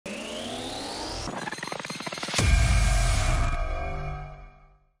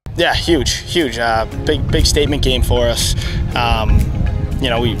Yeah, huge. Big statement game for us. You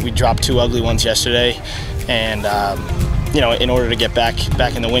know, we dropped 2 ugly ones yesterday, and you know, in order to get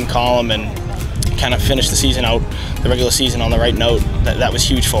back in the win column and kind of finish the season out, the regular season on the right note, that was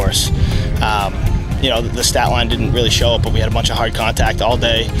huge for us. You know, the stat line didn't really show it, but we had a bunch of hard contact all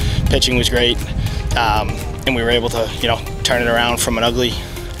day. Pitching was great, and we were able to, you know, turn it around from an ugly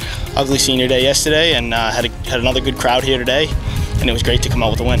senior day yesterday, and had another good crowd here today, and it was great to come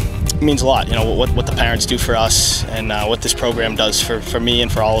out with a win. It means a lot, you know, what the parents do for us, and what this program does for me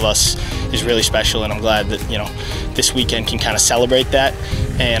and for all of us is really special, and I'm glad that, you know, this weekend can kind of celebrate that,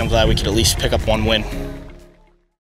 and I'm glad we could at least pick up 1 win.